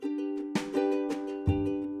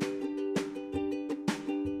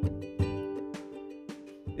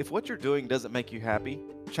If what you're doing doesn't make you happy,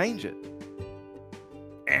 change it.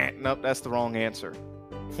 Nope, that's the wrong answer.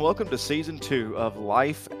 Welcome to Season 2 of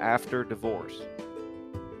Life After Divorce.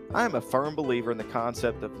 I am a firm believer in the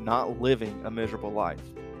concept of not living a miserable life.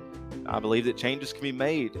 I believe that changes can be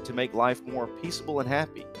made to make life more peaceable and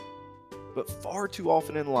happy. But far too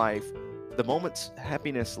often in life, the moment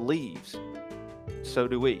happiness leaves, so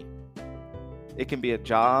do we. It can be a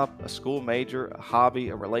job, a school major, a hobby,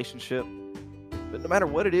 a relationship. But no matter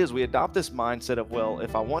what it is, we adopt this mindset of, well,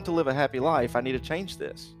 if I want to live a happy life, I need to change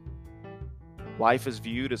this. Life is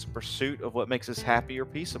viewed as a pursuit of what makes us happy or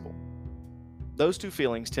peaceable. Those two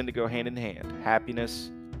feelings tend to go hand in hand,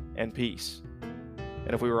 happiness and peace.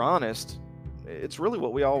 And if we were honest, it's really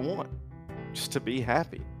what we all want, just to be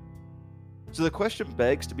happy. So the question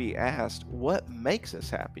begs to be asked, what makes us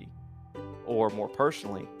happy? Or more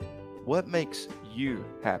personally, what makes you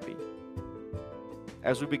happy?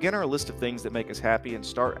 As we begin our list of things that make us happy and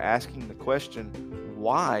start asking the question,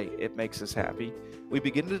 why it makes us happy, we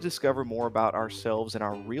begin to discover more about ourselves and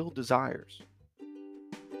our real desires.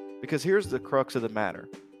 Because here's the crux of the matter.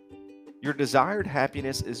 Your desired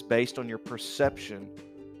happiness is based on your perception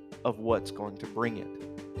of what's going to bring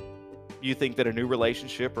it. You think that a new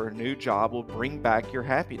relationship or a new job will bring back your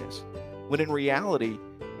happiness, when in reality,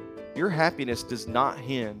 your happiness does not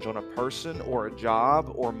hinge on a person or a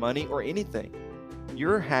job or money or anything.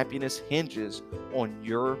 Your happiness hinges on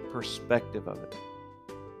your perspective of it.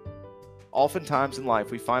 Oftentimes in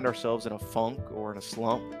life, we find ourselves in a funk or in a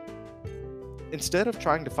slump. Instead of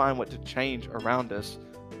trying to find what to change around us,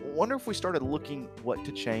 wonder if we started looking what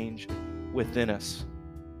to change within us.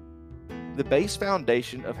 The base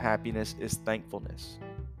foundation of happiness is thankfulness.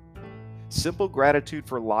 Simple gratitude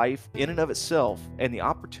for life in and of itself and the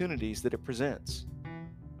opportunities that it presents.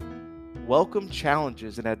 Welcome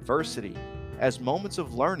challenges and adversity as moments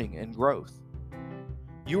of learning and growth.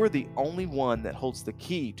 You are the only one that holds the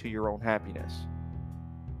key to your own happiness.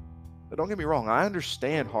 But don't get me wrong, I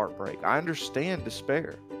understand heartbreak. I understand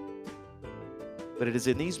despair. But it is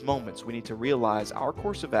in these moments we need to realize our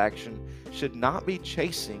course of action should not be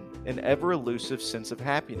chasing an ever-elusive sense of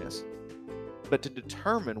happiness, but to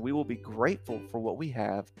determine we will be grateful for what we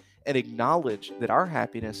have and acknowledge that our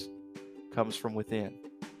happiness comes from within.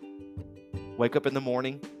 Wake up in the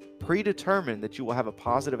morning, predetermine that you will have a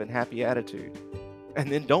positive and happy attitude,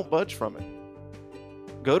 and then don't budge from it.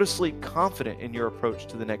 Go to sleep confident in your approach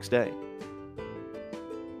to the next day.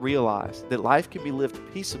 Realize that life can be lived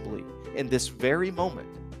peaceably in this very moment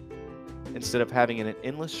instead of having an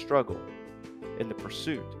endless struggle in the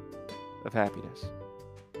pursuit of happiness.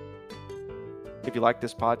 If you like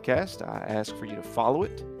this podcast, I ask for you to follow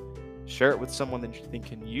it, share it with someone that you think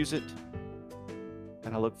can use it,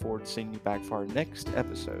 and I look forward to seeing you back for our next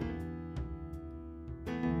episode.